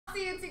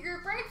CNC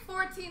group break,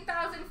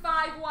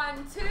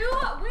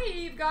 14,512.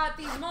 We've got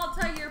the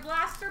multi-year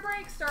blaster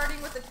break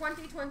starting with the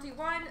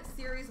 2021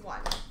 Series 1.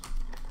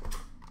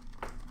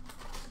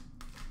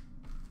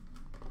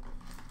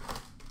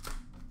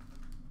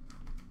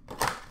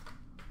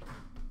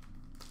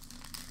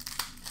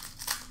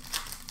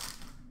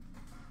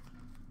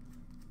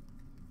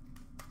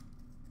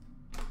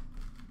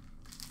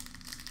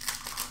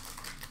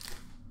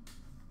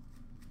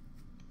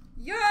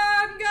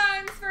 Young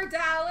Guns for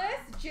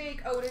Dallas,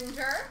 Jake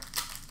Odinger.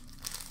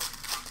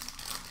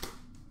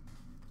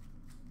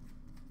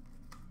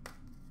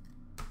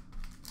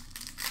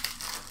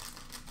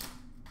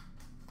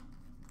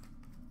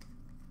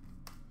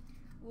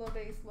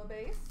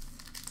 LaBase.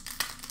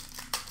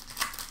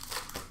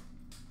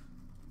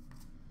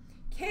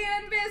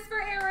 Canvas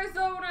for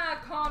Arizona,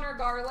 Connor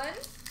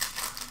Garland.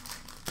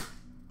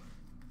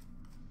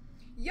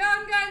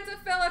 Young Guns of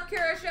Philip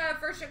Kurashev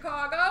for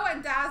Chicago,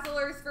 and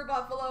Dazzlers for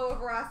Buffalo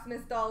of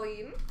Rasmus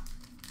Dahlin.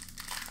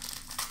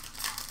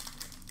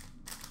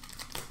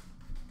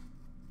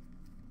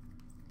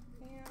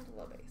 And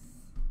LaBase.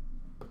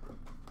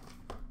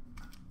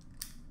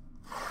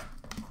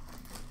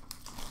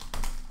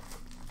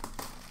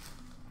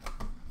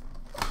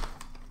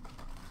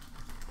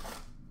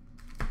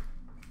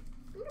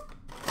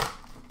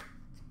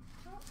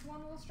 Oh,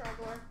 one little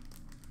straggler.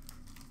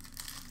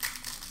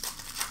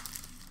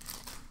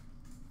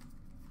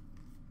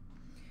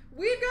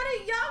 We've got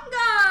a Young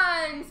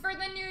Guns for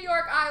the New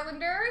York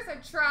Islanders, a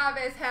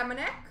Travis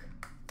Hamonic.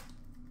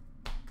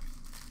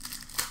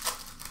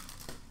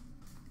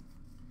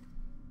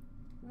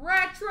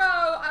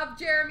 Retro of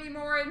Jeremy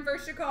Morin for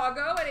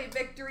Chicago, and a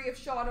victory of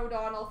Sean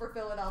O'Donnell for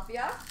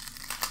Philadelphia.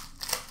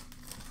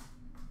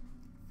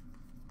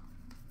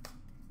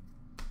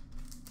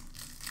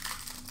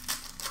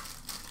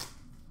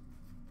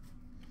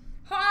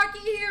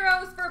 Hockey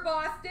Heroes for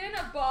Boston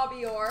of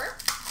Bobby Orr.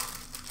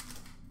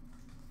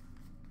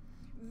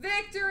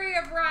 Victory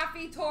of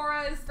Rafi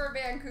Torres for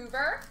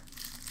Vancouver.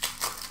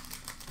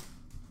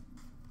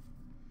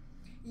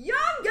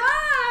 Young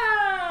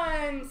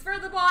Guns for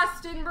the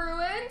Boston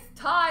Bruins,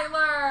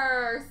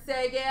 Tyler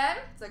Seguin.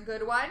 It's a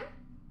good one.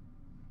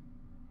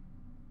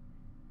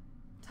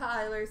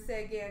 Tyler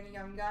Seguin,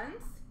 Young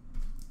Guns.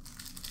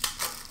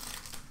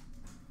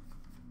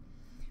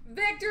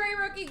 Victory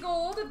Rookie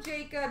Gold of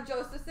Jacob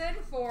Josephson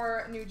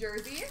for New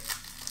Jersey.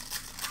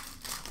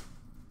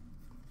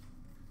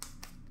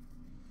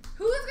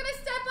 Who's going to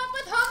step up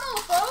with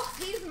Hummel, folks?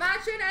 He's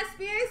matching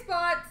SBA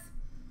spots.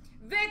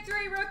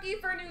 Victory Rookie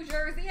for New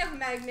Jersey of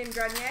Magnan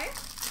Grenier.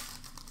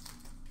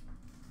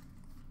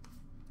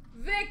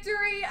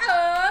 Victory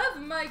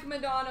of Mike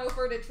Modano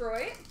for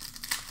Detroit.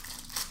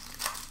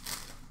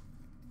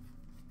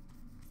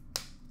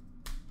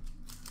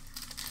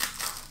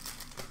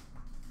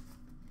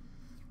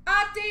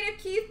 Update of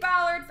Keith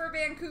Ballard for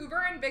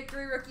Vancouver, and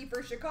Victory Rookie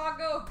for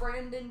Chicago of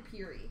Brandon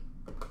Peary.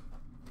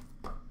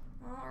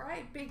 All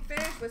right, big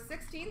finish with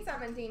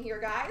 16-17 here,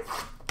 guys.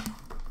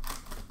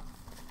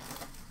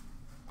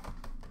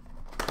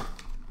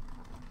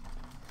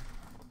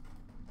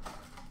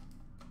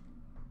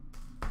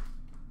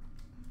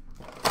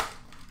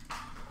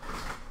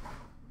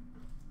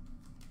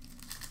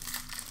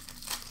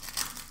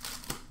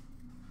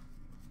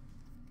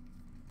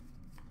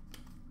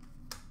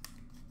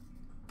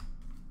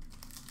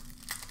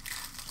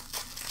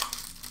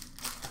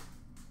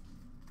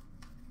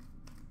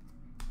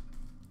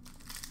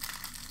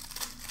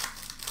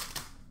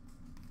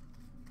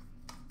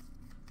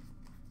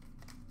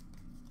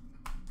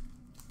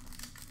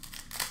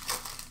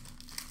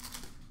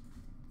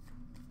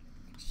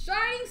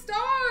 Shining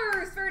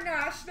Stars for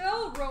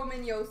Nashville,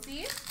 Roman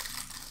Josi.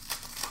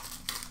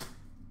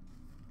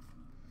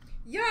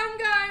 Young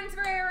Guns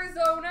for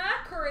Arizona,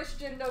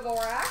 Christian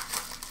Dvorak.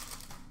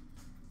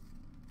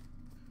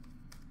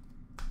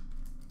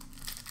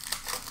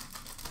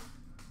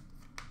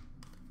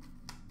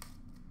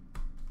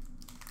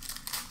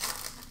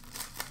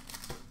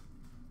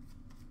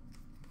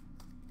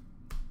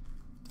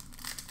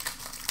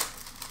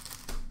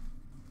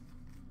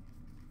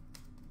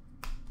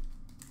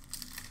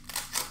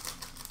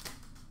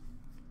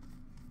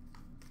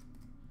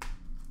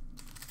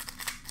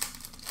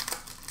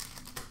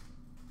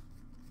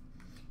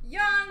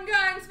 Young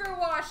Guns for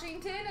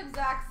Washington of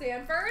Zach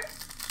Sanford.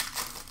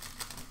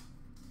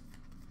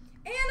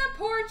 And a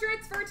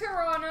Portraits for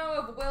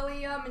Toronto of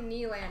William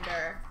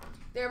Nylander.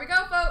 There we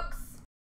go, folks.